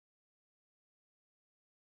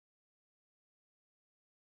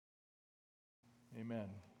Amen.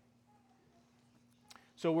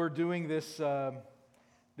 So we're doing this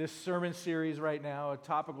sermon series right now, a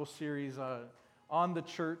topical series on the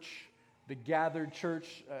church, the gathered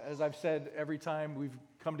church. As I've said every time we've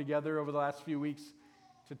come together over the last few weeks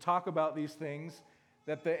to talk about these things,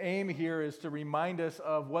 that the aim here is to remind us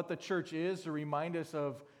of what the church is, to remind us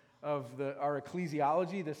of our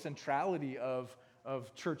ecclesiology, the centrality of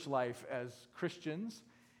church life as Christians,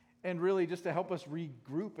 and really just to help us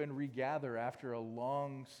regroup and regather after a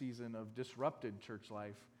long season of disrupted church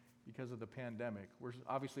life because of the pandemic.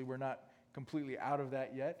 We're not completely out of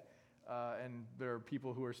that yet, and there are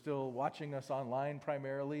people who are still watching us online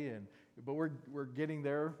primarily, but we're getting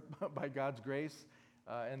there by God's grace,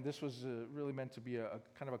 and this was really meant to be a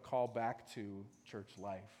kind of a call back to church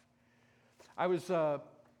life. I was sort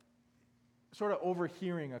of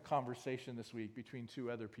overhearing a conversation this week between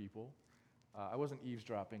two other people. I wasn't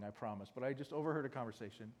eavesdropping, I promise, but I just overheard a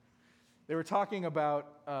conversation. They were talking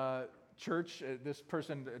about church. This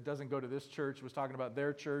person doesn't go to this church, was talking about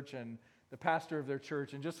their church and the pastor of their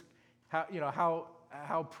church, and just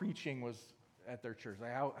how preaching was at their church,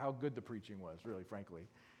 like how good the preaching was, really, frankly.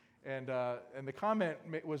 And the comment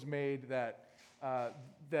was made that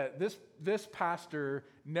this pastor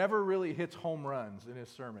never really hits home runs in his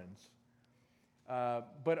sermons,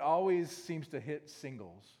 but always seems to hit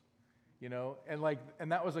singles.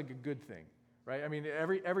 And that was like a good thing, right? I mean,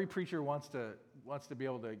 every preacher wants to be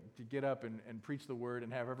able to get up and preach the word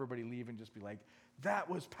and have everybody leave and just be like, that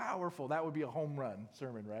was powerful. That would be a home run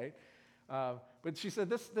sermon, right? But she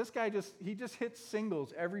said this guy just hits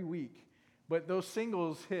singles every week, but those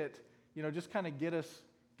singles hit, just kind of get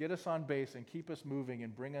us on base and keep us moving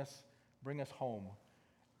and bring us home.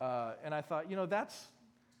 And I thought,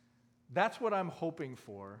 that's what I'm hoping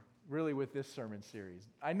for, really, with this sermon series.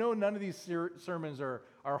 I know none of these sermons are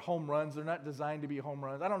home runs. They're not designed to be home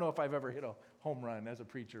runs. I don't know if I've ever hit a home run as a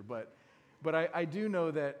preacher, but I do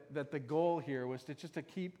know that the goal here was to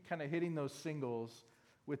keep kind of hitting those singles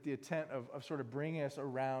with the intent of sort of bringing us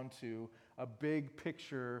around to a big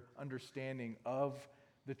picture understanding of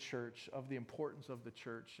the church, of the importance of the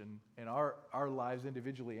church and our lives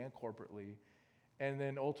individually and corporately, and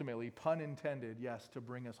then ultimately, pun intended, yes, to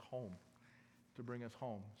bring us home.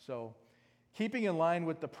 So, keeping in line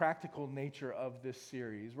with the practical nature of this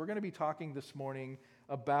series, we're going to be talking this morning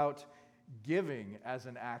about giving as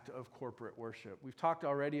an act of corporate worship. We've talked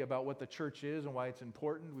already about what the church is and why it's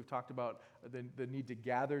important. We've talked about the need to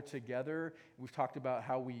gather together. We've talked about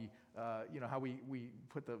how we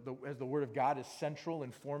put as the Word of God is central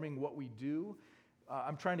in forming what we do.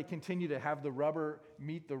 I'm trying to continue to have the rubber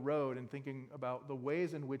meet the road and thinking about the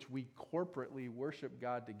ways in which we corporately worship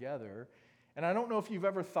God together. And I don't know if you've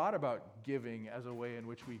ever thought about giving as a way in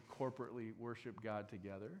which we corporately worship God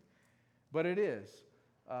together, but it is.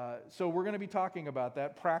 So we're going to be talking about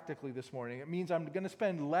that practically this morning. It means I'm going to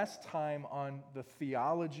spend less time on the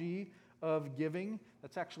theology of giving.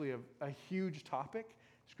 That's actually a huge topic.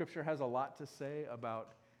 Scripture has a lot to say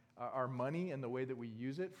about our money and the way that we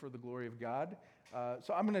use it for the glory of God.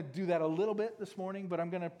 So I'm going to do that a little bit this morning, but I'm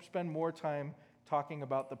going to spend more time talking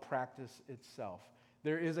about the practice itself.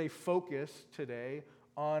 There is a focus today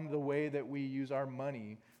on the way that we use our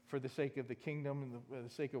money for the sake of the kingdom and the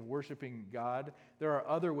sake of worshiping God. There are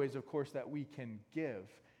other ways, of course, that we can give.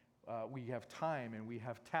 We have time and we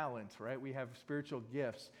have talent, right? We have spiritual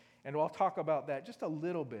gifts. And I'll talk about that just a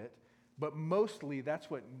little bit, but mostly that's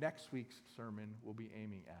what next week's sermon will be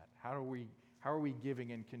aiming at. How are we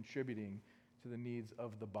giving and contributing to the needs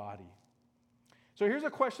of the body? So here's a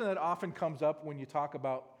question that often comes up when you talk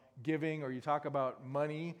about giving or you talk about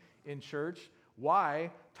money in church.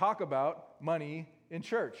 Why talk about money in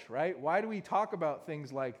church, right? Why do we talk about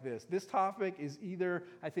things like this? This topic is either,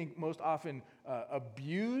 I think, most often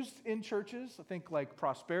abused in churches. I think like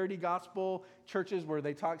prosperity gospel churches where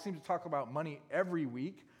they seem to talk about money every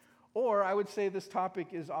week. Or I would say this topic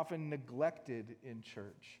is often neglected in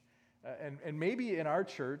church. And maybe in our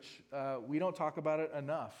church, we don't talk about it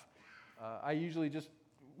enough. I usually just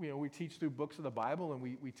we teach through books of the Bible and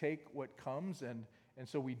we take what comes and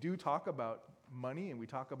so we do talk about money and we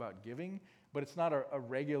talk about giving, but it's not a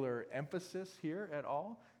regular emphasis here at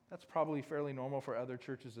all. That's probably fairly normal for other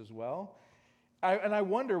churches as well. I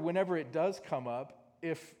wonder whenever it does come up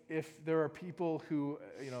if there are people who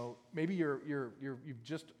maybe you've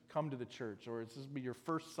just come to the church or this will be your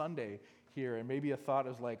first Sunday here and maybe a thought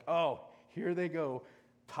is like, oh, here they go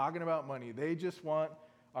talking about money. They just want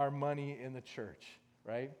our money in the church.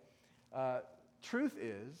 Right? Truth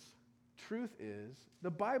is, the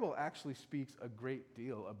Bible actually speaks a great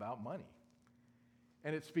deal about money.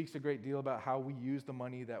 And it speaks a great deal about how we use the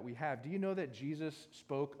money that we have. Do you know that Jesus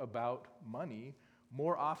spoke about money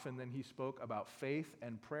more often than he spoke about faith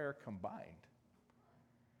and prayer combined.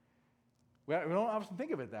 We don't often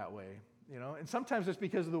think of it that way, and sometimes it's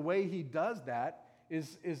because of the way he does that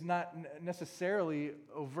is not necessarily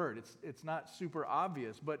overt. It's not super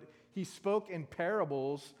obvious, but he spoke in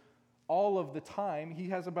parables all of the time. He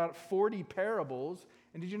has about 40 parables,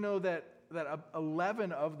 and did you know that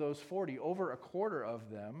 11 of those 40, over a quarter of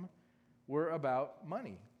them, were about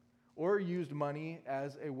money, or used money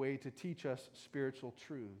as a way to teach us spiritual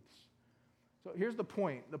truths. So here's the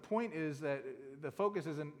point. The point is that the focus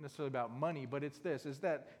isn't necessarily about money, but it's this, is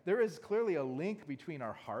that there is clearly a link between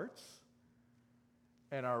our hearts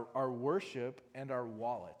and our worship and our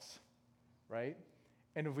wallets, right?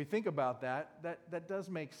 And if we think about that does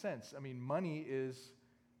make sense. I mean, money is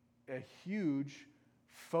a huge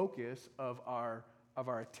focus of our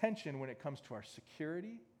attention when it comes to our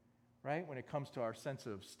security, right? When it comes to our sense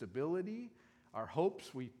of stability, our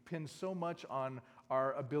hopes. We pin so much on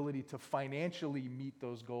our ability to financially meet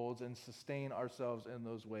those goals and sustain ourselves in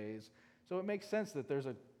those ways. So it makes sense that there's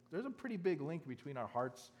a pretty big link between our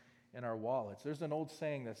hearts and our wallets. There's an old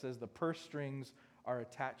saying that says the purse strings are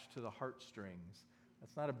attached to the heartstrings.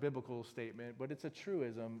 That's not a biblical statement, but it's a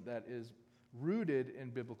truism that is rooted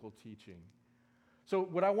in biblical teaching. So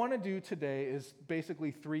what I want to do today is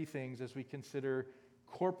basically three things as we consider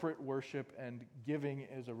corporate worship and giving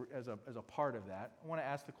as a part of that. I want to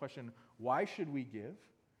ask the question, why should we give?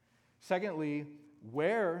 Secondly,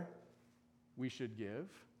 where we should give.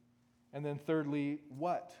 And then thirdly,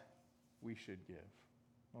 what we should give.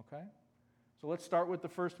 Okay? So let's start with the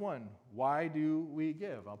first one. Why do we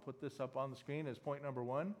give? I'll put this up on the screen as point number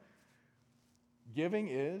one. Giving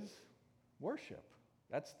is worship.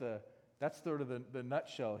 That's sort of the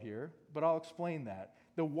nutshell here, but I'll explain that.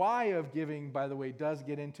 The why of giving, by the way, does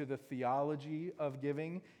get into the theology of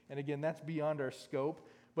giving, and again, that's beyond our scope,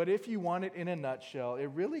 but if you want it in a nutshell, it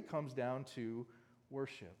really comes down to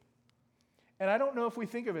worship. And I don't know if we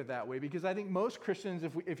think of it that way, because I think most Christians,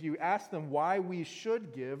 if you ask them why we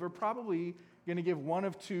should give, are probably going to give one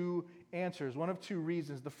of two answers, one of two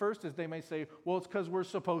reasons. The first is they may say, well, it's because we're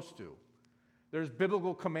supposed to. There's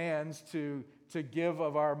biblical commands to give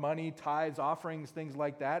of our money, tithes, offerings, things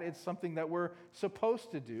like that. It's something that we're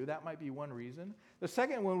supposed to do. That might be one reason. The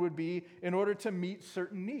second one would be in order to meet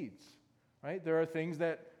certain needs, right? There are things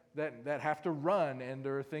that have to run, and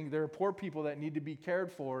there are poor people that need to be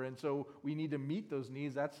cared for, and so we need to meet those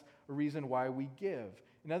needs. That's a reason why we give.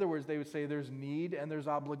 In other words, they would say there's need and there's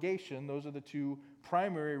obligation. Those are the two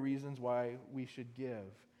primary reasons why we should give.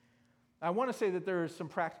 I want to say that there is some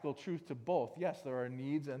practical truth to both. Yes, there are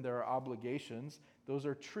needs and there are obligations. Those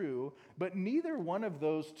are true. But neither one of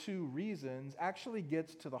those two reasons actually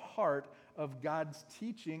gets to the heart of God's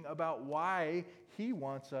teaching about why He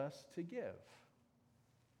wants us to give.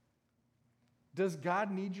 Does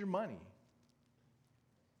God need your money?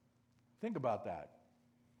 Think about that.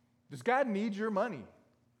 Does God need your money?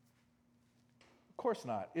 Of course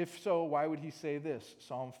not. If so, why would He say this?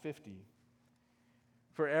 Psalm 50.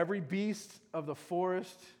 For every beast of the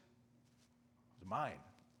forest is mine.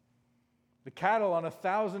 The cattle on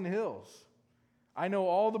 1,000 hills. I know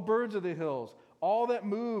all the birds of the hills. All that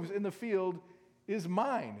moves in the field is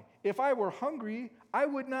mine. If I were hungry, I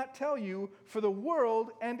would not tell you, for the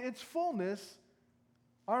world and its fullness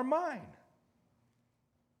are mine.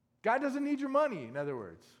 God doesn't need your money, in other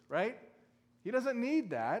words, right? He doesn't need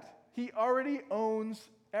that. He already owns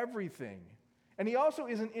everything. And He also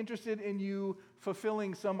isn't interested in you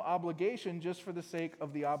fulfilling some obligation just for the sake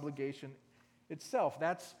of the obligation itself.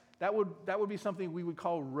 That would be something we would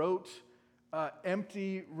call rote,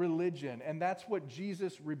 empty religion. And that's what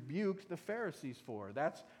Jesus rebuked the Pharisees for.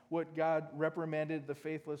 That's what God reprimanded the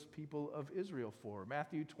faithless people of Israel for.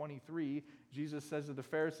 Matthew 23, Jesus says to the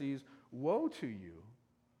Pharisees, "Woe to you,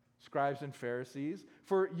 scribes and Pharisees,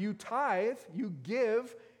 for you tithe, you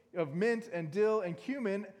give of mint and dill and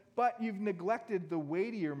cumin, but you've neglected the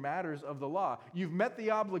weightier matters of the law." You've met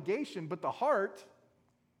the obligation, but the heart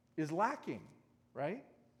is lacking, right?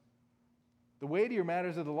 The weightier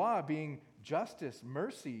matters of the law being justice,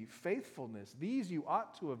 mercy, faithfulness. These you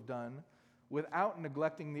ought to have done without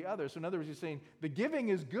neglecting the others. So in other words, He's saying the giving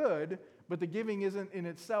is good, but the giving isn't in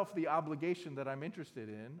itself the obligation that I'm interested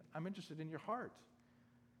in. I'm interested in your heart.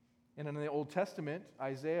 And in the Old Testament,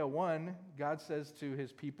 Isaiah 1, God says to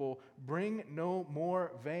His people, bring no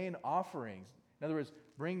more vain offerings. In other words,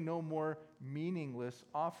 bring no more meaningless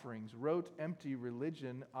offerings. Rote, empty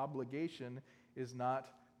religion, obligation is not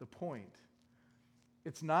the point.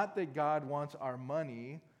 It's not that God wants our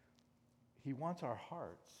money. He wants our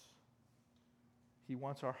hearts. He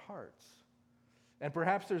wants our hearts. And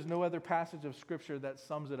perhaps there's no other passage of Scripture that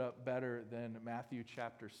sums it up better than Matthew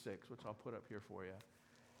chapter 6, which I'll put up here for you.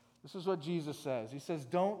 This is what Jesus says. He says,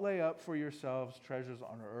 "Don't lay up for yourselves treasures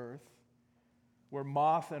on earth, where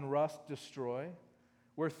moth and rust destroy,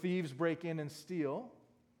 where thieves break in and steal.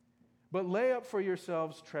 But lay up for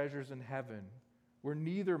yourselves treasures in heaven, where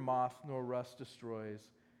neither moth nor rust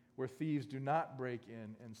destroys, where thieves do not break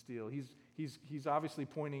in and steal." He's obviously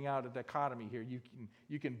pointing out a dichotomy here.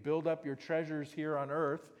 You can build up your treasures here on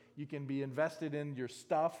earth. You can be invested in your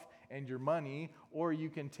stuff and your money, or you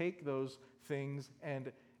can take those things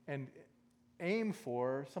and aim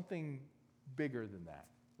for something bigger than that,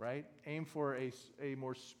 right? Aim for a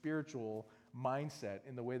more spiritual mindset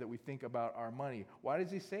in the way that we think about our money. Why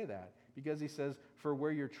does he say that? Because he says, "For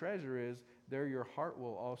where your treasure is, there your heart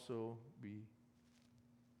will also be."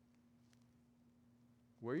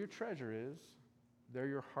 Where your treasure is, there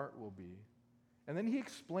your heart will be. And then he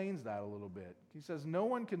explains that a little bit. He says, "No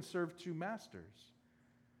one can serve two masters,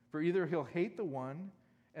 for either he'll hate the one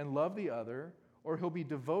and love the other, or he'll be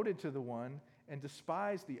devoted to the one and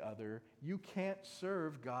despise the other. You can't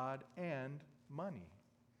serve God and money."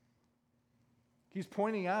 He's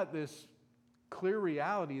pointing out this clear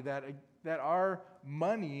reality that our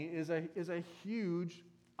money is a huge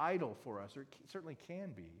idol for us, or it certainly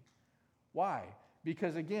can be. Why?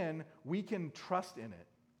 Because again, we can trust in it.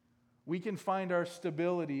 We can find our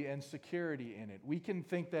stability and security in it. We can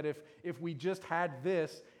think that if we just had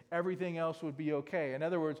this, everything else would be okay. In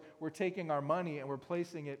other words, we're taking our money and we're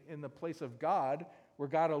placing it in the place of God, where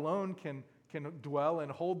God alone can dwell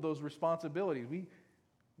and hold those responsibilities.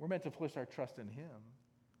 We're meant to place our trust in Him.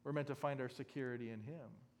 We're meant to find our security in Him,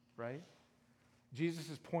 right? Jesus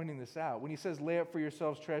is pointing this out. When he says, "Lay up for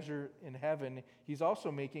yourselves treasure in heaven," he's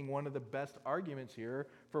also making one of the best arguments here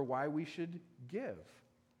for why we should give.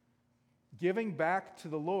 Giving back to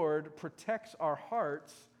the Lord protects our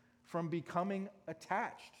hearts from becoming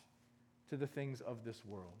attached to the things of this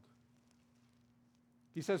world.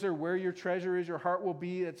 He says here, "Where your treasure is, your heart will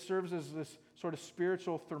be." It serves as this sort of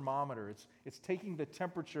spiritual thermometer. It's taking the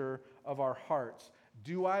temperature of our hearts.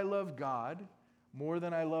 Do I love God more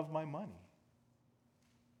than I love my money?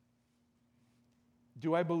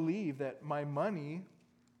 Do I believe that my money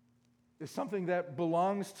is something that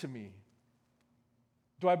belongs to me?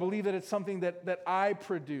 Do I believe that it's something that I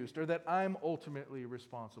produced or that I'm ultimately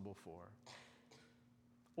responsible for?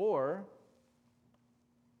 Or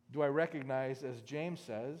do I recognize, as James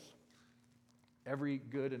says, every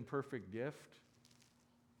good and perfect gift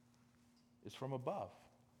is from above,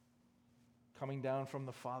 coming down from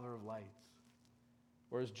the Father of lights?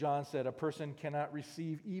 Or as John said, a person cannot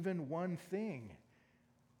receive even one thing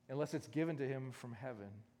unless it's given to him from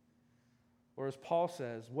heaven. Or as Paul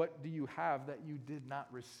says, "What do you have that you did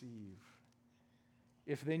not receive?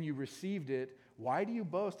 If then you received it, why do you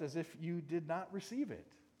boast as if you did not receive it?"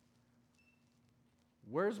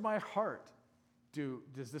 Where's my heart?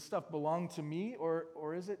 Does this stuff belong to me,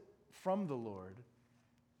 or is it from the Lord?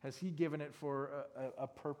 Has He given it for a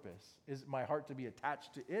purpose? Is my heart to be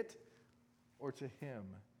attached to it or to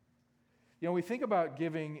Him? You know, we think about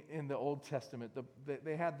giving in the Old Testament.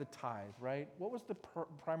 They had the tithe, right? What was the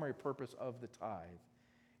primary purpose of the tithe?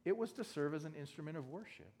 It was to serve as an instrument of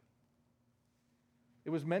worship. It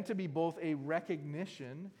was meant to be both a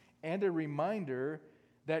recognition and a reminder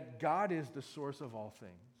that God is the source of all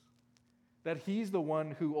things, that He's the one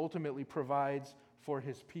who ultimately provides for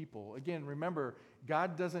His people. Again, remember,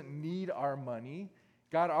 God doesn't need our money.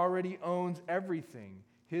 God already owns everything.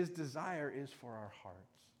 His desire is for our hearts.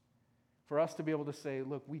 For us to be able to say,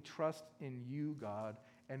 "Look, we trust in you, God,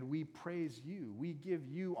 and we praise you. We give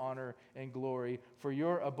you honor and glory for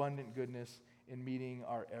your abundant goodness in meeting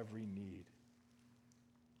our every need."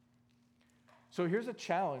 So here's a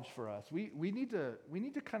challenge for us. We need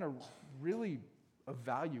to kind of really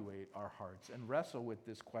evaluate our hearts and wrestle with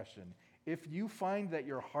this question. If you find that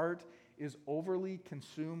your heart is overly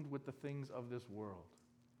consumed with the things of this world,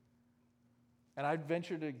 and I'd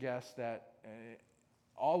venture to guess that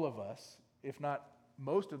all of us, if not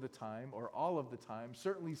most of the time or all of the time,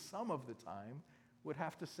 certainly some of the time, would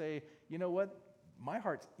have to say, "You know what? My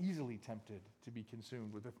heart's easily tempted to be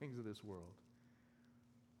consumed with the things of this world."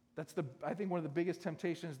 That's I think one of the biggest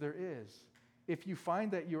temptations there is. If you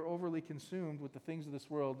find that you're overly consumed with the things of this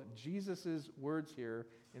world, Jesus' words here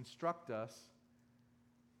instruct us,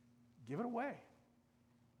 give it away.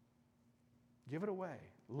 Give it away.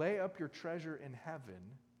 Lay up your treasure in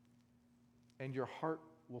heaven, and your heart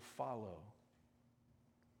will follow.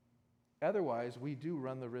 Otherwise, we do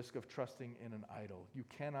run the risk of trusting in an idol. You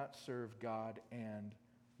cannot serve God and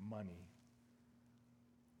money.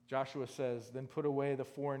 Joshua says, "Then put away the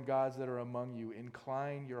foreign gods that are among you.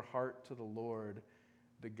 Incline your heart to the Lord,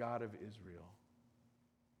 the God of Israel."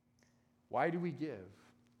 Why do we give?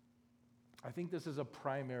 I think this is a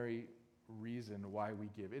primary reason why we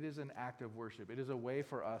give. It is an act of worship. It is a way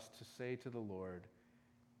for us to say to the Lord,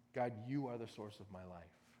 God, you are the source of my life.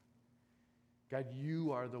 God,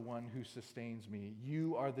 you are the one who sustains me.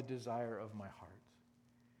 You are the desire of my heart.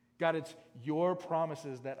 God, it's your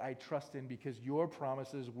promises that I trust in because your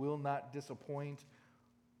promises will not disappoint.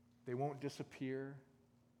 They won't disappear.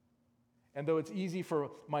 And though it's easy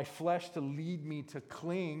for my flesh to lead me to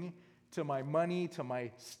cling to my money, to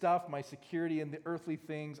my stuff, my security, and the earthly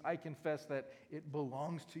things, I confess that it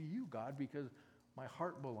belongs to you, God, because my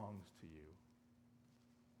heart belongs to you.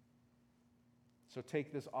 So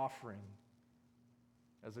take this offering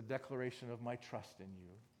as a declaration of my trust in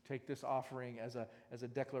you. Take this offering as a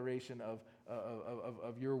declaration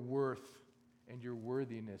of your worth and your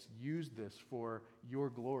worthiness. Use this for your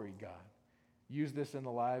glory, God. Use this in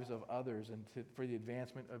the lives of others and for the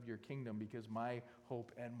advancement of your kingdom, because my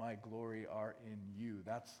hope and my glory are in you.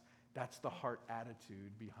 That's the heart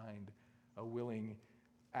attitude behind a willing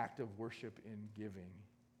act of worship in giving.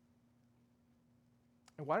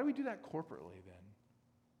 And why do we do that corporately then?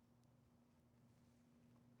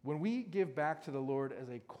 When we give back to the Lord as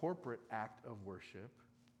a corporate act of worship,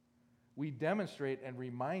 we demonstrate and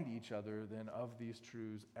remind each other then of these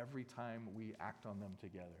truths every time we act on them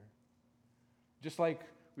together. Just like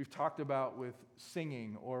we've talked about with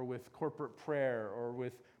singing or with corporate prayer or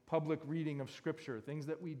with public reading of Scripture, things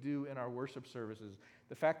that we do in our worship services,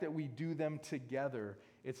 the fact that we do them together,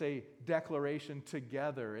 it's a declaration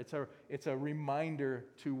together. It's a reminder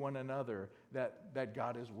to one another that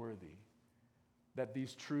God is worthy, that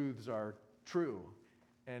these truths are true,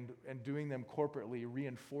 and doing them corporately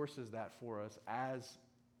reinforces that for us as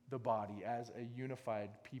the body, as a unified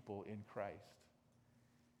people in Christ.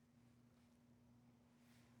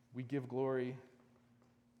 We give glory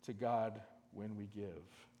to God when we give.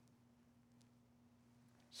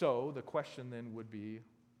 So the question then would be,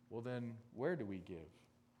 well then, where do we give?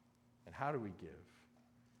 And how do we give?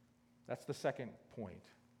 That's the second point,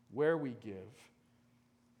 where we give.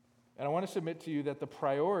 And I want to submit to you that the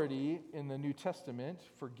priority in the New Testament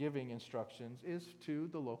for giving instructions is to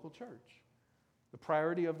the local church. The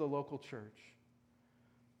priority of the local church.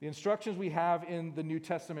 The instructions we have in the New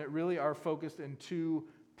Testament really are focused in two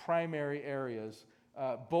primary areas.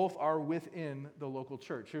 Both are within the local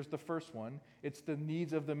church. Here's the first one. It's the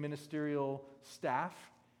needs of the ministerial staff,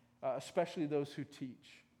 especially those who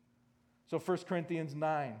teach. So 1 Corinthians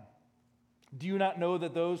 9. Do you not know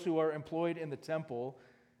that those who are employed in the temple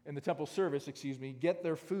service, get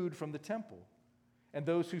their food from the temple? And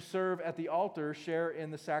those who serve at the altar share in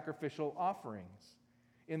the sacrificial offerings.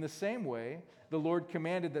 In the same way, the Lord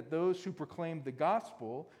commanded that those who proclaim the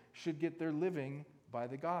gospel should get their living by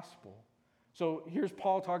the gospel. So here's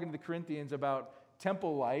Paul talking to the Corinthians about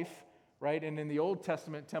temple life, right? And in the Old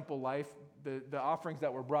Testament temple life, the offerings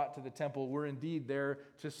that were brought to the temple were indeed there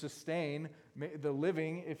to sustain the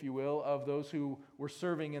living, if you will, of those who were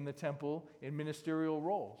serving in the temple in ministerial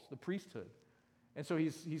roles, the priesthood. And so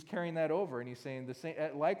he's carrying that over, and he's saying the same.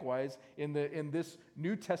 Likewise, in this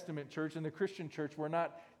New Testament church, in the Christian church, we're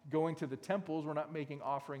not going to the temples, we're not making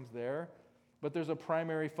offerings there, but there's a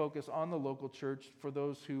primary focus on the local church for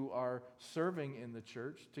those who are serving in the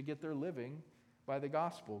church to get their living by the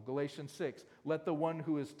gospel. Galatians 6, let the one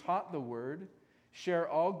who is taught the word share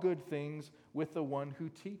all good things with the one who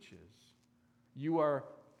teaches. You are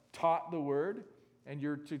taught the word, and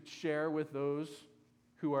you're to share with those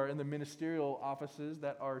who are in the ministerial offices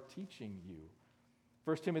that are teaching you.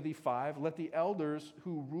 1 Timothy 5, let the elders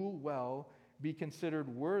who rule well be considered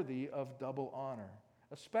worthy of double honor,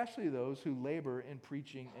 especially those who labor in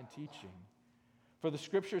preaching and teaching. For the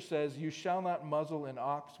scripture says, you shall not muzzle an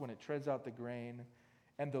ox when it treads out the grain,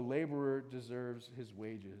 and the laborer deserves his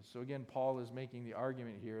wages. So again, Paul is making the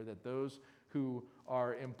argument here that those who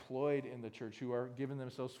are employed in the church, who are giving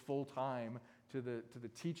themselves full time to the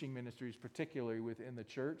teaching ministries, particularly within the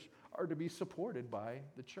church, are to be supported by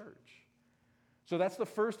the church. So that's the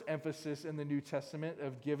first emphasis in the New Testament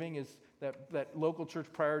of giving, is that local church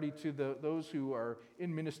priority to those who are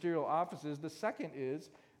in ministerial offices. The second is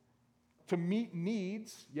to meet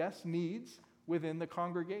needs, needs, within the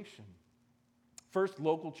congregation. First,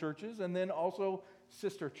 local churches, and then also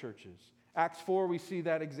sister churches. Acts 4, we see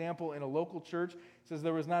that example in a local church. It says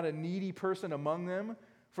there was not a needy person among them,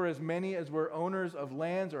 for as many as were owners of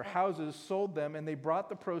lands or houses sold them, and they brought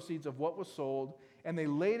the proceeds of what was sold, and they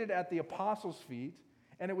laid it at the apostles' feet,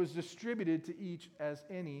 and it was distributed to each as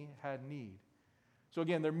any had need. So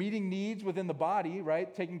again, they're meeting needs within the body,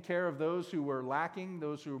 right? Taking care of those who were lacking,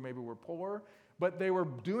 those who maybe were poor. But they were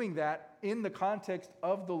doing that in the context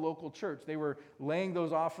of the local church. They were laying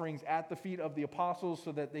those offerings at the feet of the apostles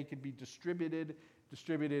so that they could be distributed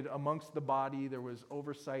amongst the body. There was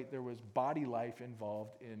oversight. There was body life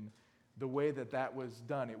involved in the way that that was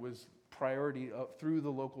done. It was priority through the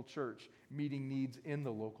local church, meeting needs in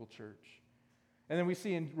the local church. And then we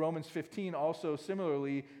see in Romans 15 also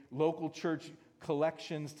similarly local church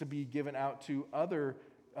collections to be given out to other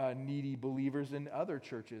needy believers in other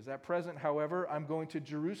churches. At present, however, I'm going to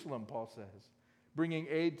Jerusalem, Paul says, bringing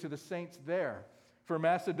aid to the saints there. For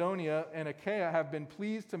Macedonia and Achaia have been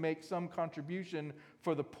pleased to make some contribution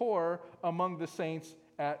for the poor among the saints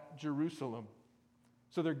at Jerusalem.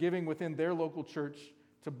 So they're giving within their local church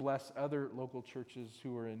to bless other local churches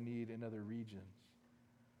who are in need in other regions.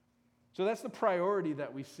 So that's the priority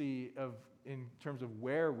that we see in terms of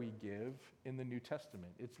where we give in the New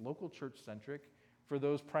Testament. It's local church-centric for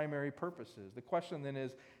those primary purposes. The question then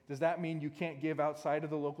is, does that mean you can't give outside of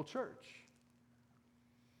the local church?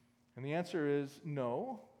 And the answer is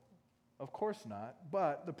no, of course not.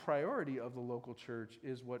 But the priority of the local church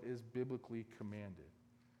is what is biblically commanded.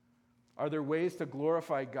 Are there ways to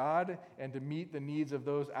glorify God and to meet the needs of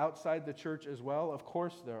those outside the church as well? Of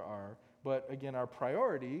course there are. But again, our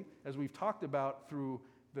priority, as we've talked about through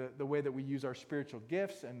the way that we use our spiritual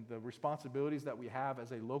gifts and the responsibilities that we have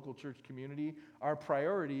as a local church community, our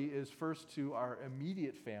priority is first to our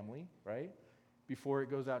immediate family, right? Before it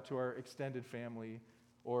goes out to our extended family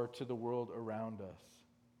or to the world around us.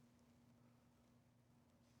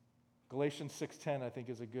 Galatians 6:10, I think,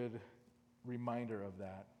 is a good reminder of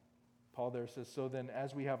that. Paul there says, so then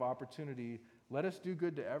as we have opportunity, let us do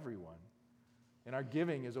good to everyone. And our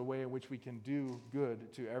giving is a way in which we can do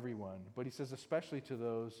good to everyone. But he says especially to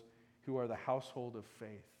those who are the household of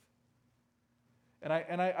faith. And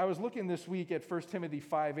I was looking this week at 1 Timothy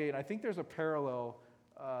 5:8, and I think there's a parallel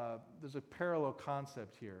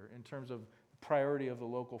concept here in terms of priority of the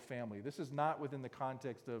local family. This is not within the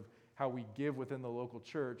context of how we give within the local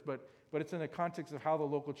church, but it's in the context of how the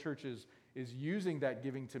local church is using that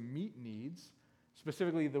giving to meet needs,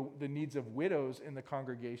 specifically the needs of widows in the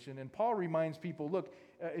congregation. And Paul reminds people, look,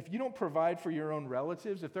 if you don't provide for your own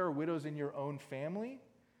relatives, if there are widows in your own family,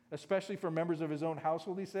 especially for members of his own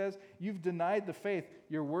household, he says, you've denied the faith.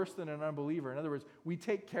 You're worse than an unbeliever. In other words, we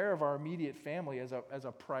take care of our immediate family as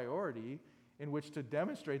a priority in which to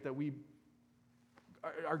demonstrate that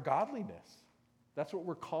our godliness. That's what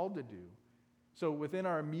we're called to do. So within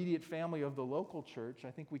our immediate family of the local church,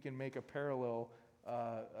 I think we can make a parallel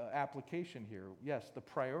application here. Yes, the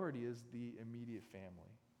priority is the immediate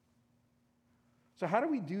family. So how do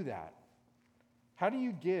we do that? How do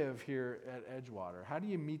you give here at Edgewater? How do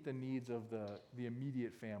you meet the needs of the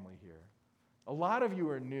immediate family here? A lot of you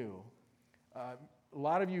are new. A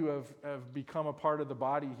lot of you have become a part of the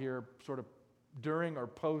body here sort of during or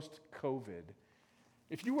post-COVID.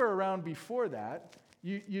 If you were around before that,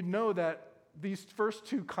 you'd know that these first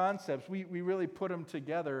two concepts, we really put them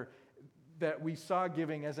together, that we saw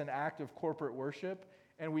giving as an act of corporate worship,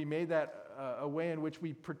 and we made that a way in which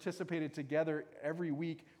we participated together every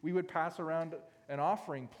week. We would pass around an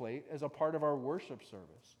offering plate as a part of our worship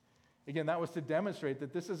service. Again, that was to demonstrate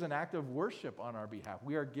that this is an act of worship on our behalf.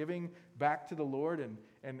 We are giving back to the Lord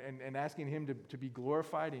and asking Him to be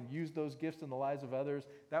glorified and use those gifts in the lives of others.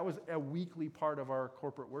 That was a weekly part of our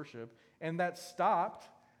corporate worship. And that stopped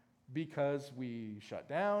because we shut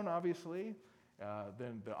down, obviously.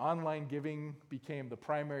 Then the online giving became the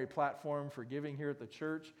primary platform for giving here at the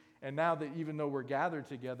church. And now that even though we're gathered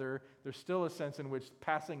together, there's still a sense in which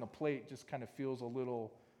passing a plate just kind of feels a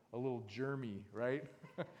little germy, right?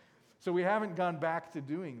 So we haven't gone back to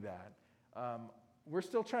doing that. We're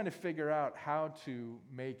still trying to figure out how to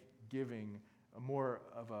make giving more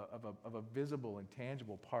of a visible and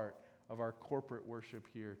tangible part of our corporate worship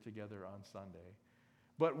here together on Sunday.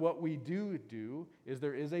 But what we do is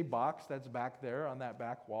there is a box that's back there on that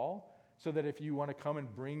back wall, so that if you want to come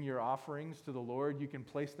and bring your offerings to the Lord, you can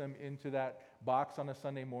place them into that box on a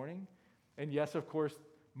Sunday morning. And yes, of course,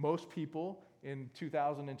 most people in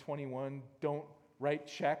 2021 don't write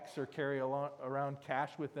checks or carry around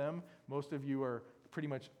cash with them. Most of you are pretty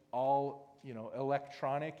much all,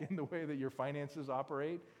 electronic in the way that your finances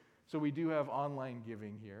operate. So we do have online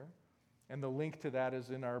giving here. And the link to that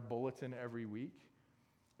is in our bulletin every week.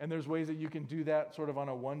 And there's ways that you can do that sort of on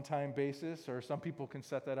a one-time basis, or some people can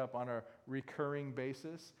set that up on a recurring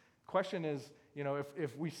basis. Question is,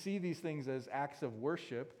 if we see these things as acts of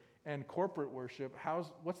worship and corporate worship,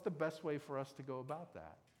 what's the best way for us to go about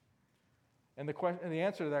that? And the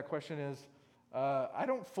answer to that question is, I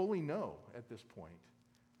don't fully know at this point,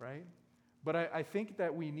 right? But I think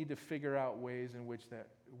that we need to figure out ways in which that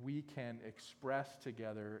we can express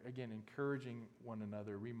together, again, encouraging one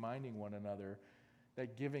another, reminding one another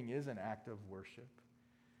that giving is an act of worship.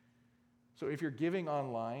 So if you're giving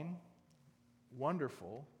online,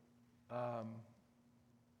 wonderful. But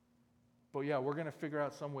yeah, we're going to figure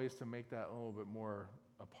out some ways to make that a little bit more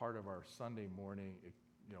a part of our Sunday morning,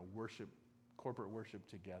 worship, corporate worship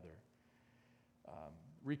together.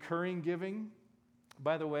 Recurring giving,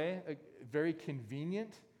 by the way, very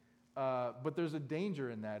convenient, but there's a danger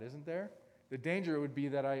in that, isn't there? The danger would be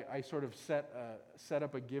that I sort of set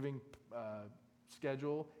up a giving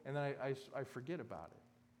schedule, and then I forget about it.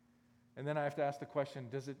 And then I have to ask the question,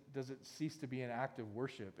 does it cease to be an act of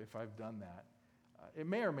worship if I've done that? It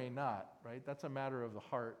may or may not, right? That's a matter of the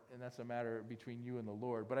heart, and that's a matter between you and the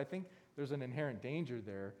Lord. But I think there's an inherent danger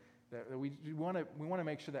there that we want to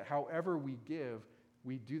make sure that however we give,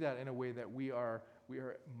 we do that in a way that we are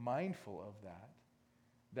mindful of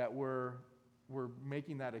that we're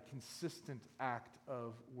making that a consistent act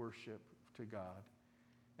of worship to God.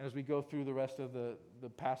 And as we go through the rest of the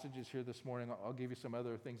passages here this morning, I'll give you some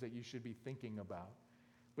other things that you should be thinking about.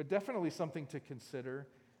 But definitely something to consider,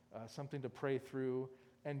 something to pray through,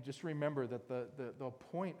 and just remember that the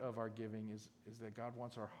point of our giving is that God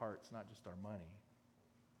wants our hearts, not just our money.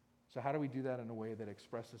 So how do we do that in a way that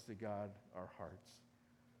expresses to God our hearts?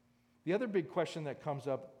 The other big question that comes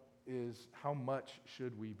up is, how much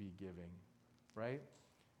should we be giving, right?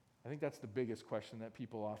 I think that's the biggest question that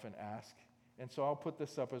people often ask. And so I'll put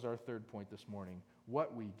this up as our third point this morning,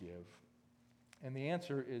 what we give. And the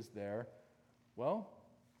answer is there, well,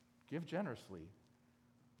 give generously.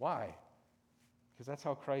 Why? Because that's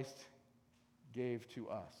how Christ gave to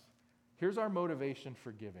us. Here's our motivation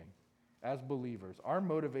for giving as believers. Our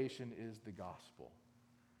motivation is the gospel.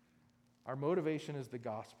 Our motivation is the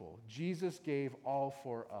gospel. Jesus gave all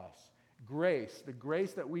for us. Grace, the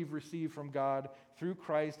grace that we've received from God through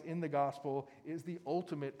Christ in the gospel, is the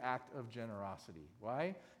ultimate act of generosity.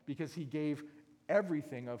 Why? Because he gave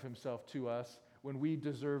everything of himself to us when we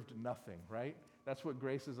deserved nothing, right? That's what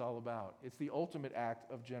grace is all about. It's the ultimate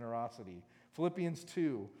act of generosity. Philippians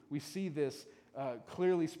 2, we see this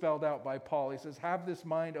clearly spelled out by Paul. He says, "Have this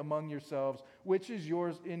mind among yourselves, which is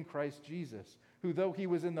yours in Christ Jesus, who though he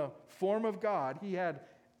was in the form of God, he had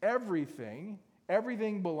everything.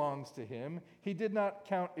 Everything belongs to him. He did not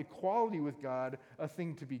count equality with God a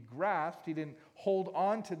thing to be grasped. He didn't hold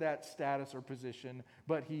on to that status or position,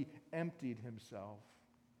 but he emptied himself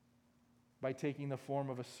by taking the form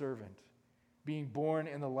of a servant. Being born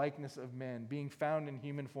in the likeness of men, being found in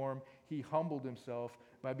human form, he humbled himself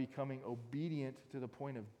by becoming obedient to the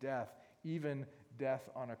point of death, even death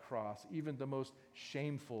on a cross, even the most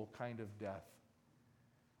shameful kind of death."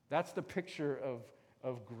 That's the picture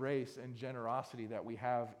of grace and generosity that we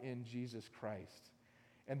have in Jesus Christ.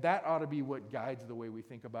 And that ought to be what guides the way we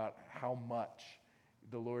think about how much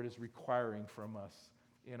the Lord is requiring from us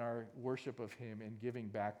in our worship of him and giving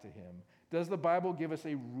back to him. Does the Bible give us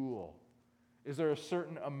a rule? Is there a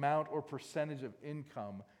certain amount or percentage of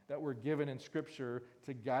income that we're given in Scripture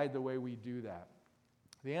to guide the way we do that?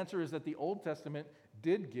 The answer is that the Old Testament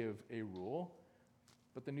did give a rule,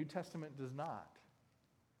 but the New Testament does not.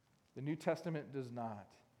 The New Testament does not.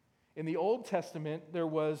 In the Old Testament, there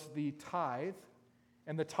was the tithe,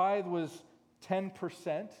 and the tithe was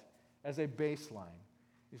 10% as a baseline.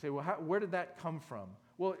 You say, well, where did that come from?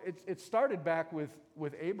 Well, it started back with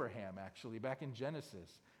Abraham, actually, back in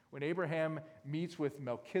Genesis. When Abraham meets with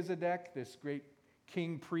Melchizedek, this great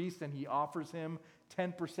king priest, and he offers him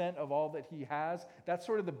 10% of all that he has, that's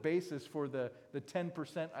sort of the basis for the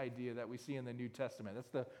 10% idea that we see in the New Testament. That's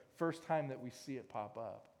the first time that we see it pop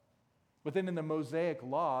up. But then in the Mosaic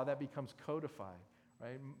law, that becomes codified,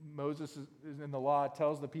 right? Moses is in the law,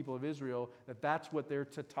 tells the people of Israel that that's what they're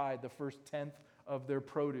to tithe, the first tenth of their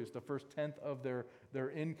produce, the first tenth of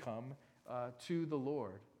their income to the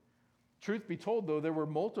Lord. Truth be told, though, there were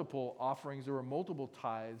multiple offerings, there were multiple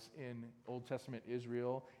tithes in Old Testament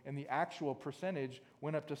Israel, and the actual percentage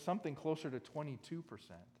went up to something closer to 22%.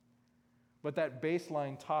 But that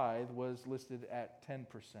baseline tithe was listed at 10%.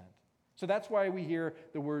 So that's why we hear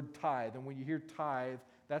the word tithe. And when you hear tithe,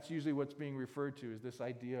 that's usually what's being referred to, is this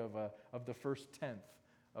idea of the first tenth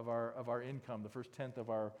of our income, the first tenth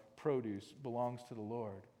of our produce belongs to the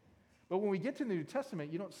Lord. But when we get to the New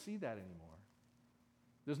Testament, you don't see that anymore.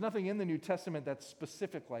 There's nothing in the New Testament that's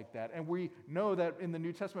specific like that. And we know that in the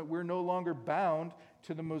New Testament, we're no longer bound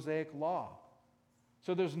to the Mosaic law.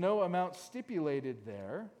 So there's no amount stipulated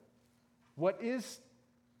there. What is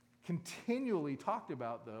continually talked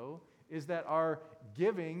about, though, is that our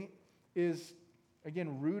giving is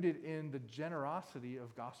Again, rooted in the generosity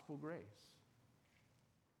of gospel grace.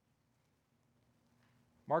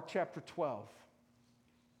 Mark chapter 12.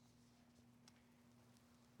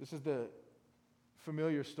 This is the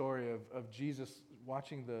familiar story of Jesus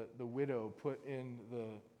watching the widow put in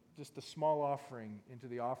just the small offering into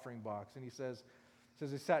the offering box. And he says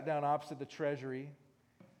he sat down opposite the treasury,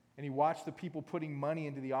 and he watched the people putting money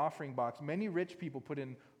into the offering box. Many rich people put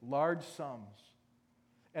in large sums.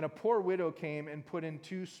 And a poor widow came and put in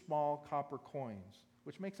 2 small copper coins,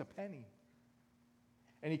 which makes a penny.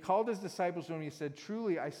 And he called his disciples to him and he said,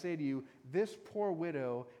 "Truly I say to you, this poor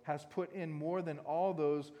widow has put in more than all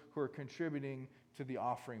those who are contributing to the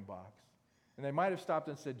offering box." And they might have stopped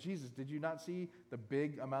and said, "Jesus, did you not see the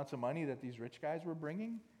big amounts of money that these rich guys were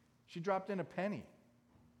bringing? She dropped in a penny.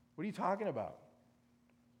 What are you talking about?"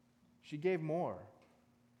 She gave more,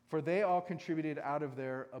 for they all contributed out of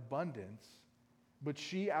their abundance, but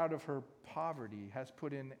she out of her poverty has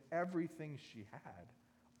put in everything she had,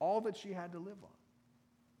 all that she had to live on.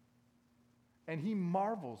 And he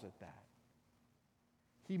marvels at that.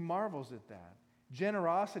 He marvels at that.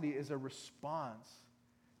 Generosity is a response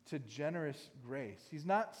to generous grace. He's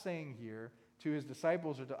not saying here to his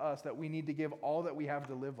disciples or to us that we need to give all that we have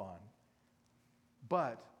to live on.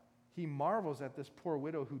 But he marvels at this poor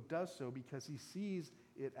widow who does so because he sees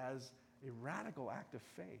it as a radical act of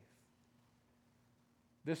faith.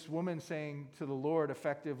 This woman saying to the Lord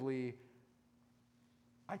effectively,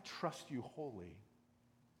 "I trust you wholly.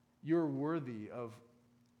 You're worthy of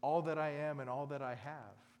all that I am and all that I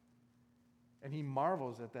have." And he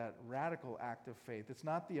marvels at that radical act of faith. It's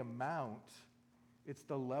not the amount, it's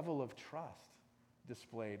the level of trust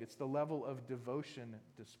displayed. It's the level of devotion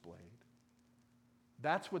displayed.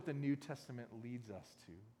 That's what the New Testament leads us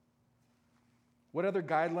to. What other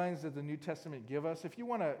guidelines does the New Testament give us? If you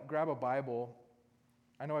want to grab a Bible,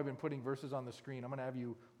 I know I've been putting verses on the screen. I'm going to have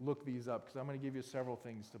you look these up because I'm going to give you several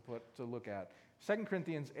things to look at. 2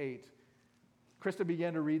 Corinthians 8. Krista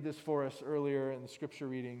began to read this for us earlier in the scripture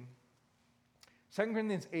reading. 2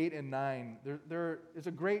 Corinthians 8 and 9, there is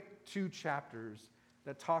a great 2 chapters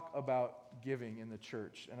that talk about giving in the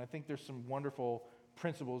church. And I think there's some wonderful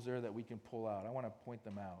principles there that we can pull out. I want to point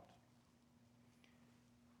them out.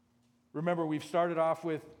 Remember, we've started off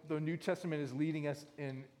with the New Testament is leading us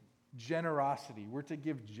in generosity. We're to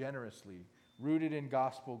give generously, rooted in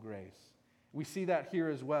gospel grace. We see that here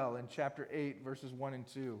as well in chapter 8, verses 1 and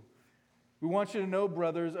 2. "We want you to know,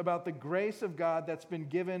 brothers, about the grace of God that's been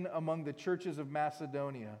given among the churches of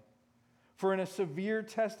Macedonia. For in a severe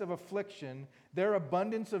test of affliction, their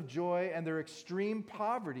abundance of joy and their extreme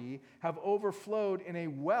poverty have overflowed in a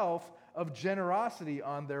wealth of generosity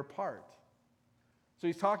on their part." So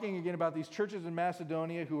he's talking again about these churches in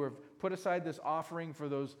Macedonia who have put aside this offering for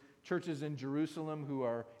those churches in Jerusalem who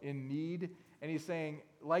are in need. And he's saying,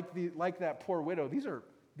 like that poor widow, these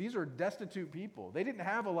are destitute people. They didn't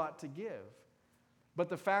have a lot to give. But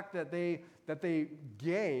the fact that they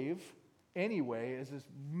gave anyway is this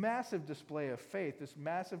massive display of faith, this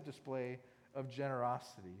massive display of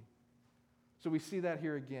generosity. So we see that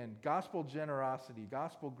here again. Gospel generosity,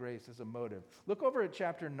 gospel grace as a motive. Look over at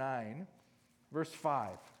chapter 9, verse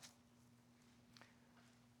 5.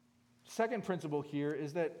 Second principle here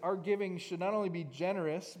is that our giving should not only be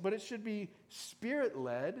generous, but it should be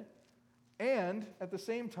Spirit-led and, at the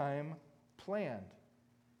same time, planned.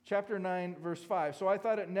 Chapter 9, verse 5. "So I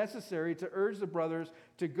thought it necessary to urge the brothers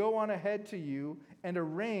to go on ahead to you and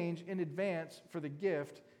arrange in advance for the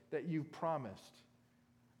gift that you've promised."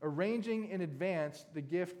 Arranging in advance the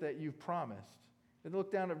gift that you've promised. And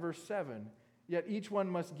look down at verse 7. "Yet each one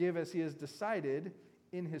must give as he has decided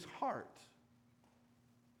in his heart,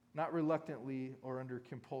 not reluctantly or under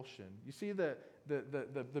compulsion." You see the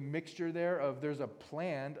mixture there of there's a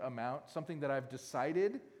planned amount, something that I've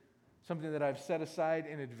decided, something that I've set aside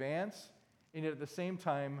in advance, and yet at the same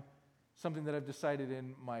time, something that I've decided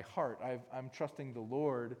in my heart. I'm trusting the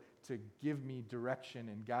Lord to give me direction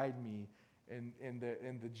and guide me in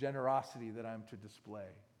the generosity that I'm to display.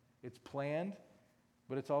 It's planned,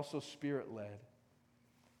 but it's also Spirit-led.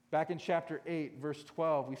 Back in chapter 8, verse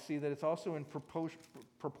 12, we see that it's also in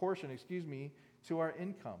proportion to our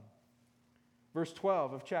income. Verse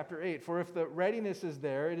 12 of chapter 8, "For if the readiness is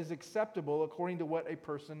there, it is acceptable according to what a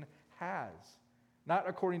person has, not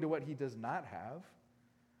according to what he does not have.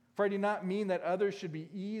 For I do not mean that others should be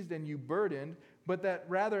eased and you burdened, but that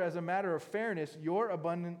rather as a matter of fairness, your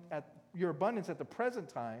abundance at the present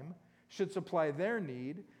time should supply their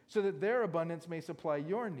need, so that their abundance may supply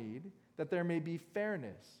your need, that there may be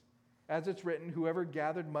fairness. As it's written, whoever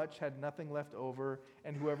gathered much had nothing left over,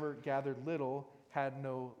 and whoever gathered little had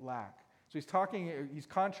no lack." So he's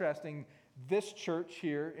contrasting this church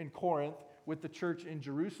here in Corinth with the church in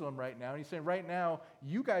Jerusalem right now. And he's saying, right now,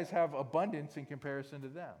 you guys have abundance in comparison to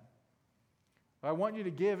them. I want you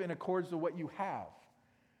to give in accordance to what you have.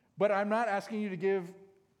 But I'm not asking you to give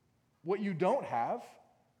what you don't have.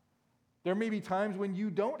 There may be times when you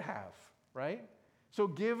don't have, right? So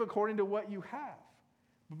give according to what you have.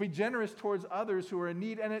 But be generous towards others who are in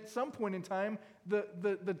need. And at some point in time,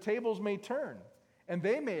 the tables may turn. And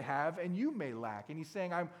they may have, and you may lack. And he's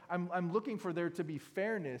saying, I'm looking for there to be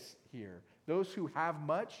fairness here. Those who have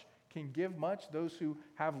much can give much. Those who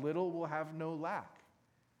have little will have no lack.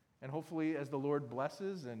 And hopefully, as the Lord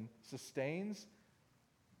blesses and sustains,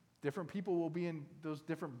 different people will be in those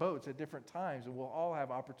different boats at different times, and we'll all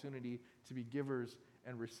have opportunity to be givers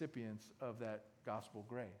and recipients of that gospel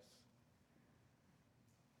grace.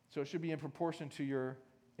 So it should be in proportion to your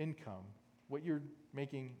income, what you're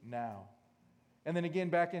making now. And then again,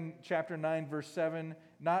 back in chapter 9, verse 7,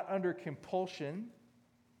 not under compulsion,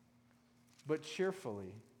 but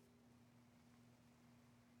cheerfully.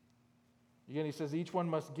 Again, he says, each one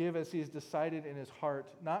must give as he has decided in his heart,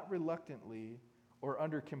 not reluctantly or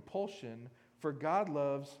under compulsion, for God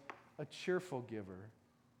loves a cheerful giver.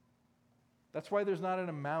 That's why there's not an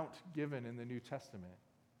amount given in the New Testament.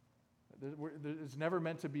 It's never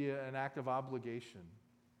meant to be an act of obligation.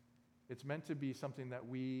 It's meant to be something that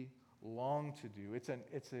we long to do. It's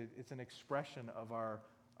an expression of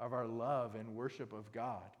our love and worship of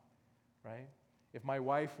God, right? If my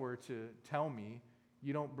wife were to tell me,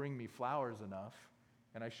 you don't bring me flowers enough,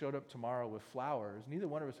 and I showed up tomorrow with flowers, neither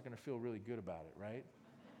one of us are going to feel really good about it, right?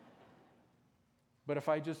 But if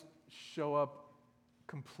I just show up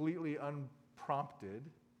completely unprompted,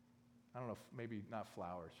 I don't know, maybe not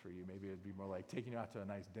flowers for you, maybe it'd be more like taking you out to a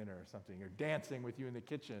nice dinner or something, or dancing with you in the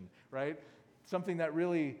kitchen, right? Something that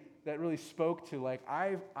really spoke to, like,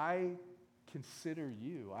 I consider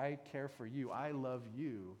you, I care for you, I love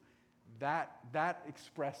you. That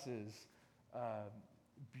expresses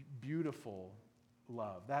beautiful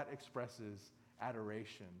love. That expresses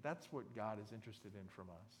adoration. That's what God is interested in from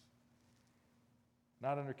us.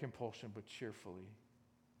 Not under compulsion, but cheerfully.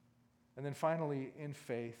 And then finally, in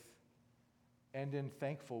faith and in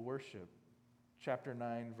thankful worship. Chapter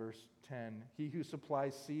 9, verse 10. He who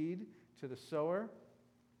supplies seed to the sower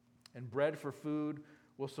and bread for food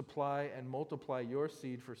will supply and multiply your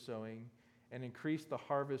seed for sowing and increase the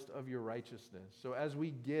harvest of your righteousness. So as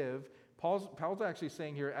we give, Paul's actually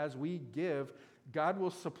saying here, as we give, God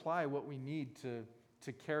will supply what we need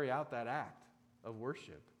to carry out that act of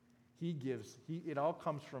worship. He gives, it all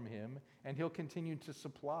comes from him, and he'll continue to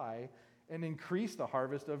supply and increase the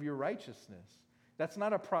harvest of your righteousness. That's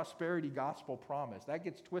not a prosperity gospel promise. That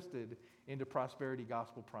gets twisted into prosperity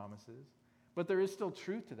gospel promises. But there is still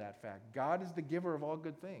truth to that fact. God is the giver of all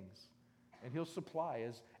good things, and he'll supply.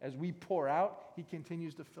 As we pour out, he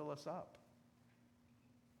continues to fill us up.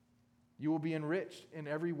 You will be enriched in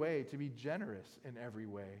every way to be generous in every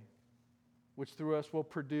way, which through us will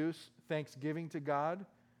produce thanksgiving to God.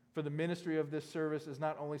 For the ministry of this service is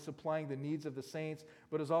not only supplying the needs of the saints,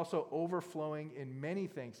 but is also overflowing in many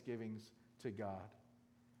thanksgivings to God.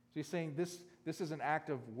 So he's saying this is an act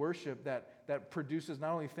of worship that produces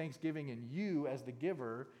not only thanksgiving in you as the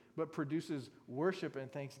giver, but produces worship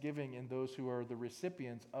and thanksgiving in those who are the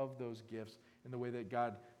recipients of those gifts in the way that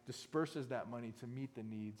God disperses that money to meet the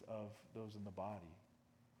needs of those in the body.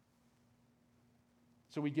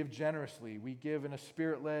 So we give generously. We give in a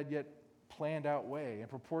spirit-led yet planned out way, in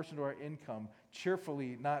proportion to our income,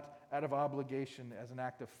 cheerfully, not out of obligation, as an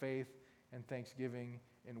act of faith and thanksgiving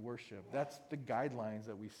and worship. That's the guidelines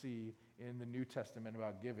that we see in the New Testament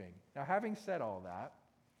about giving. Now, having said all that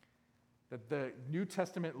the New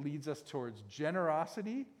Testament leads us towards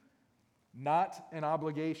generosity, not an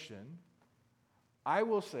obligation, I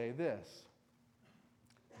will say this.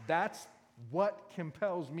 That's what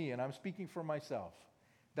compels me, and I'm speaking for myself.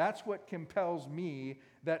 That's what compels me,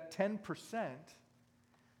 that 10%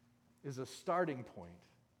 is a starting point,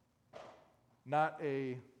 not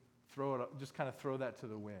a just kind of throw that to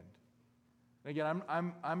the wind. And again,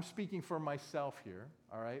 I'm speaking for myself here,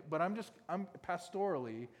 all right? But I'm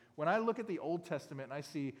pastorally, when I look at the Old Testament and I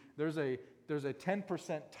see there's a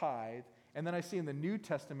 10% tithe, and then I see in the New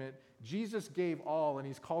Testament, Jesus gave all, and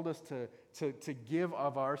he's called us to give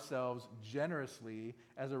of ourselves generously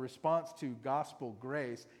as a response to gospel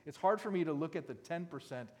grace. It's hard for me to look at the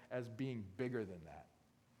 10% as being bigger than that.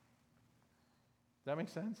 Does that make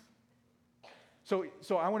sense?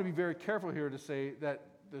 So I want to be very careful here to say that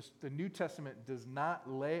the New Testament does not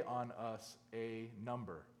lay on us a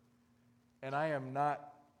number. And I am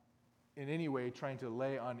not in any way trying to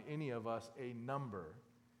lay on any of us a number.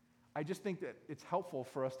 I just think that it's helpful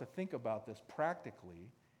for us to think about this practically.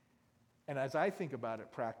 And as I think about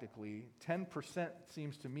it practically, 10%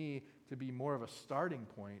 seems to me to be more of a starting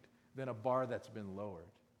point than a bar that's been lowered.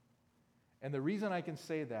 And the reason I can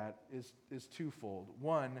say that is twofold.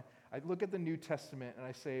 One, I look at the New Testament and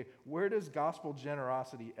I say, where does gospel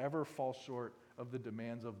generosity ever fall short of the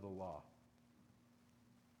demands of the law?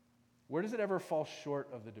 Where does it ever fall short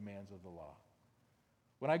of the demands of the law?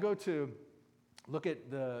 When I go to look at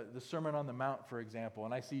the Sermon on the Mount, for example,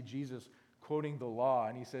 and I see Jesus quoting the law,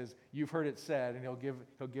 and he says, you've heard it said, and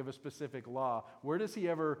he'll give a specific law, where does he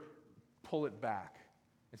ever pull it back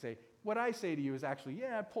and say, what I say to you is actually,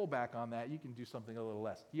 yeah, pull back on that. You can do something a little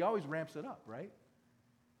less. He always ramps it up, right?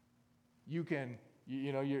 You're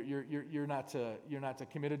not to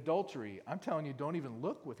commit adultery. I'm telling you, don't even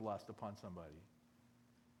look with lust upon somebody.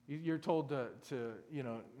 You're told to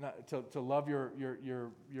love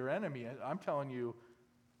your enemy. I'm telling you,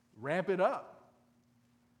 ramp it up.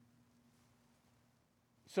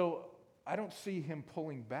 So I don't see him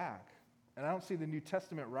pulling back, and I don't see the New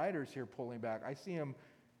Testament writers here pulling back. I see him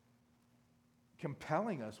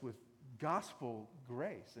compelling us with gospel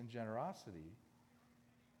grace and generosity.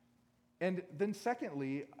 And then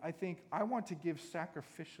secondly, I think I want to give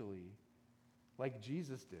sacrificially like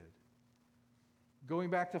Jesus did. Going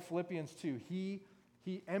back to Philippians 2, he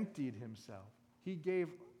emptied himself. He gave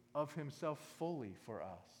of himself fully for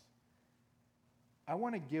us. I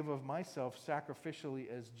want to give of myself sacrificially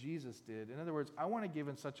as Jesus did. In other words, I want to give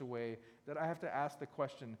in such a way that I have to ask the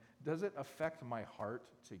question, does it affect my heart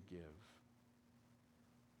to give?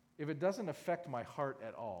 If it doesn't affect my heart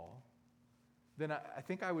at all, then I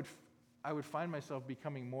think I would find myself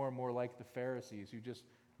becoming more and more like the Pharisees who just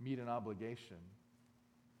meet an obligation.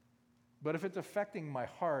 But if it's affecting my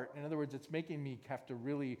heart, in other words, it's making me have to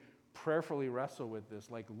really prayerfully wrestle with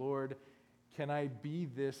this, like, Lord, can I be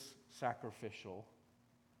this sacrificial?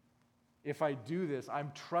 If I do this,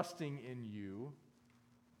 I'm trusting in you.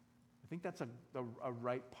 I think that's a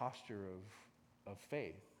right posture of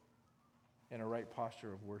faith and a right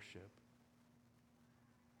posture of worship.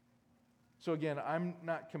 So again, I'm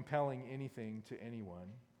not compelling anything to anyone.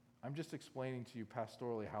 I'm just explaining to you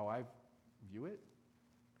pastorally how I view it.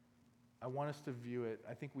 I want us to view it,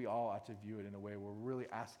 I think we all ought to view it in a way where we're really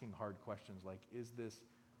asking hard questions like, is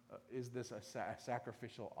this a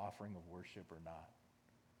sacrificial offering of worship or not?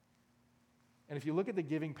 And if you look at the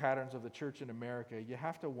giving patterns of the church in America, you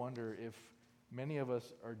have to wonder if many of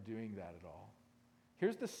us are doing that at all.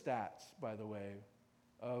 Here's the stats, by the way,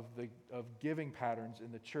 of giving patterns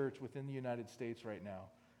in the church within the United States right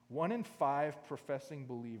now. 1 in 5 professing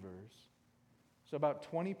believers, so about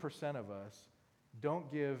 20% of us,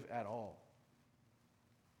 don't give at all.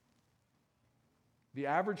 The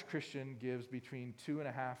average Christian gives between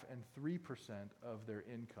 2.5% and 3% of their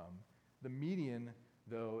income. The median,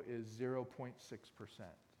 though, is 0.6%.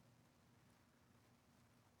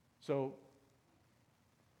 So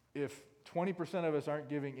if 20% of us aren't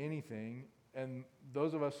giving anything, and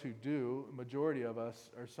those of us who do, majority of us,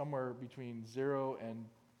 are somewhere between 0 and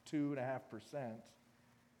 2.5%,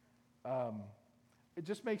 it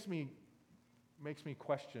just makes me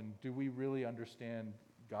question, do we really understand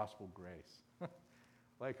gospel grace?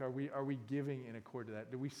 Like, are we giving in accord to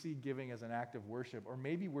that? Do we see giving as an act of worship? Or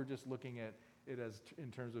maybe we're just looking at it as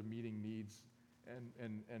in terms of meeting needs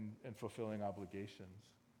and fulfilling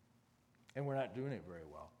obligations. And we're not doing it very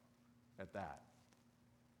well at that.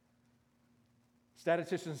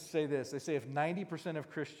 Statisticians say this. They say if 90% of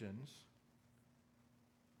Christians,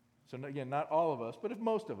 so again, not all of us, but if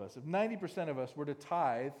most of us, if 90% of us were to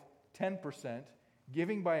tithe 10%,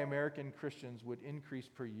 giving by American Christians would increase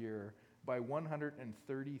per year by $133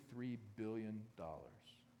 billion.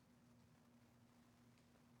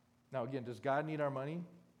 Now again, does God need our money?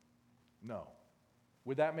 No.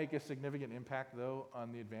 Would that make a significant impact, though,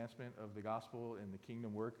 on the advancement of the gospel and the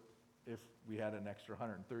kingdom work if we had an extra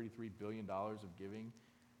 $133 billion of giving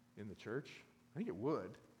in the church? I think it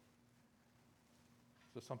would.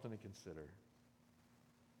 So something to consider.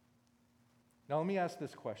 Now let me ask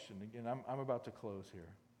this question. Again, I'm about to close here.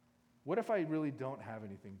 What if I really don't have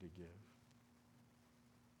anything to give?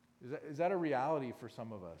 Is that a reality for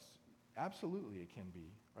some of us? Absolutely it can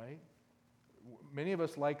be, right? Many of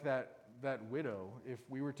us like that widow. If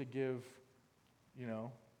we were to give,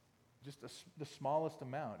 just the smallest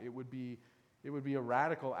amount, it would be a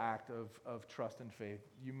radical act of trust and faith.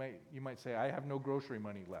 You might say, I have no grocery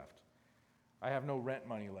money left. I have no rent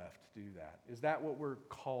money left to do that. Is that what we're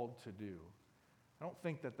called to do? I don't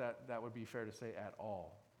think that would be fair to say at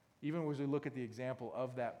all. Even as we look at the example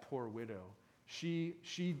of that poor widow, she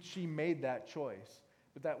made that choice,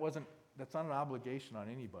 but that wasn't that's not an obligation on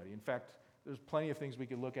anybody. In fact, there's plenty of things we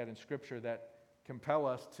could look at in Scripture that compel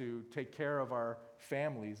us to take care of our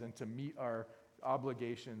families and to meet our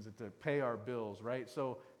obligations and to pay our bills, right?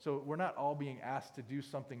 So we're not all being asked to do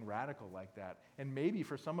something radical like that. And maybe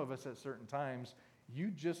for some of us at certain times, you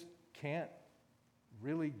just can't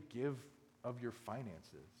really give of your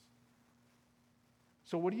finances.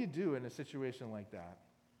 So what do you do in a situation like that?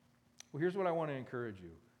 Well, here's what I want to encourage you.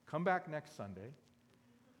 Come back next Sunday,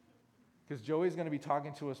 because Joey's going to be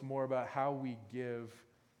talking to us more about how we give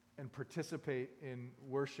and participate in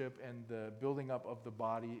worship and the building up of the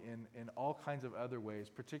body in all kinds of other ways,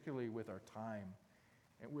 particularly with our time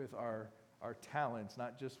and with our talents,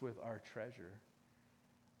 not just with our treasure.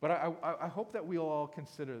 But I hope that we'll all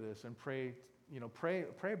consider this and pray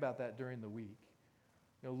about that during the week.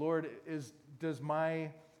 Lord,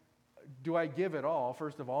 do I give it all,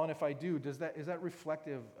 first of all? And if I do, is that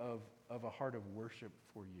reflective of a heart of worship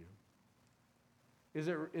for you? Is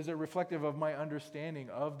it reflective of my understanding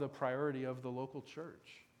of the priority of the local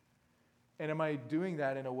church? And am I doing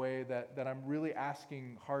that in a way that I'm really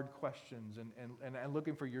asking hard questions and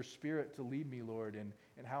looking for your Spirit to lead me, Lord, in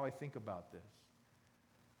how I think about this?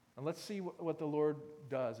 And let's see what the Lord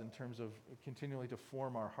does in terms of continually to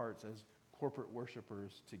form our hearts as corporate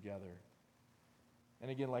worshipers together. And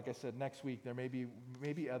again, like I said, next week there may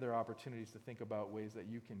be other opportunities to think about ways that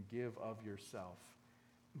you can give of yourself.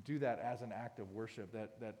 Do that as an act of worship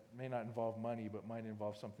that may not involve money, but might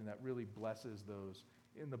involve something that really blesses those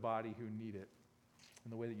in the body who need it,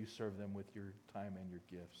 and the way that you serve them with your time and your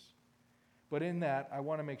gifts. But in that, I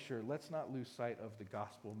want to make sure, let's not lose sight of the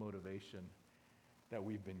gospel motivation that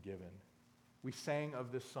we've been given. We sang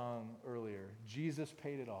of this song earlier. Jesus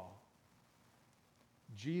paid it all.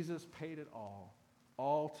 Jesus paid it all.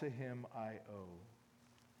 All to him I owe.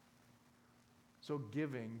 So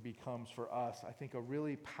giving becomes for us, I think, a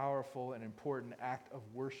really powerful and important act of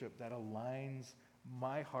worship that aligns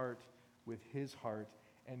my heart with his heart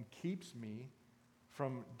and keeps me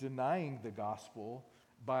from denying the gospel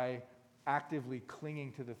by actively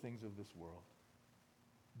clinging to the things of this world.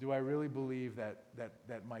 Do I really believe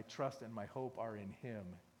that my trust and my hope are in him?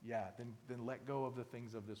 Yeah, then let go of the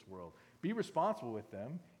things of this world. Be responsible with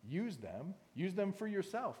them. Use them for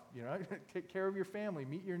yourself. Take care of your family,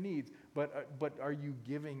 meet your needs. But are you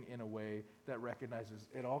giving in a way that recognizes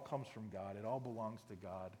it all comes from God, it all belongs to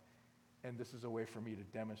God, and this is a way for me to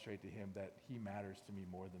demonstrate to him that he matters to me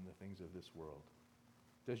more than the things of this world?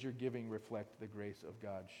 Does your giving reflect the grace of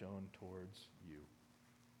God shown towards you?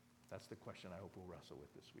 That's the question I hope we'll wrestle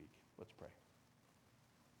with this week. Let's pray.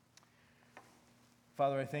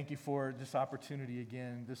 Father, I thank you for this opportunity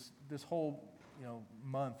again, this whole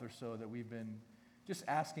month or so that we've been just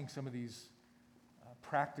asking some of these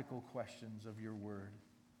practical questions of your word.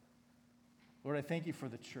 Lord, I thank you for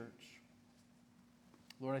the church.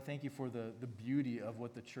 Lord, I thank you for the beauty of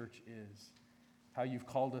what the church is, how you've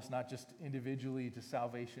called us not just individually to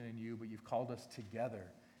salvation in you, but you've called us together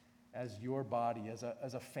as your body,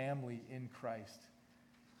 as a family in Christ.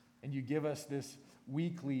 And you give us this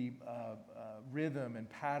weekly rhythm and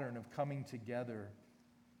pattern of coming together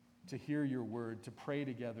to hear your word, to pray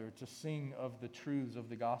together, to sing of the truths of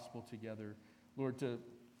the gospel together. Lord, to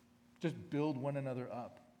just build one another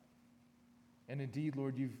up. And indeed,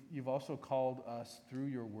 Lord, you've also called us through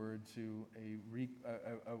your word to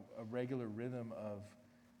a regular rhythm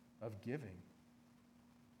of giving.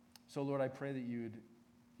 So, Lord, I pray that you'd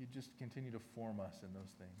just continue to form us in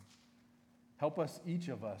those things. Help us, each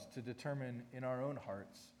of us, to determine in our own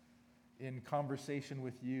hearts, in conversation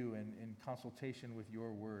with you and in consultation with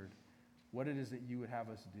your word, what it is that you would have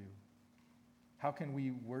us do. How can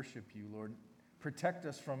we worship you, Lord? Protect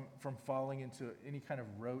us from falling into any kind of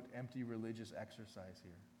rote, empty religious exercise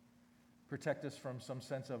here. Protect us from some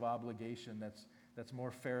sense of obligation that's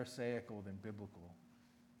more pharisaical than biblical.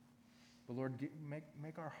 But Lord,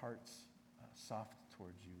 make our hearts soft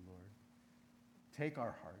towards you, Lord. Take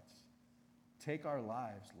our hearts. Take our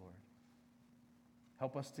lives, Lord.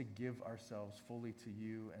 Help us to give ourselves fully to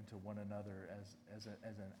you and to one another as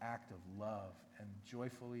an act of love, and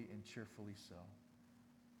joyfully and cheerfully so.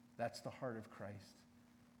 That's the heart of Christ,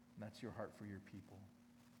 and that's your heart for your people.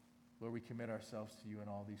 Lord, we commit ourselves to you in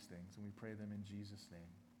all these things, and we pray them in Jesus'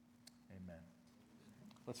 name. Amen.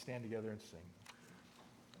 Let's stand together and sing.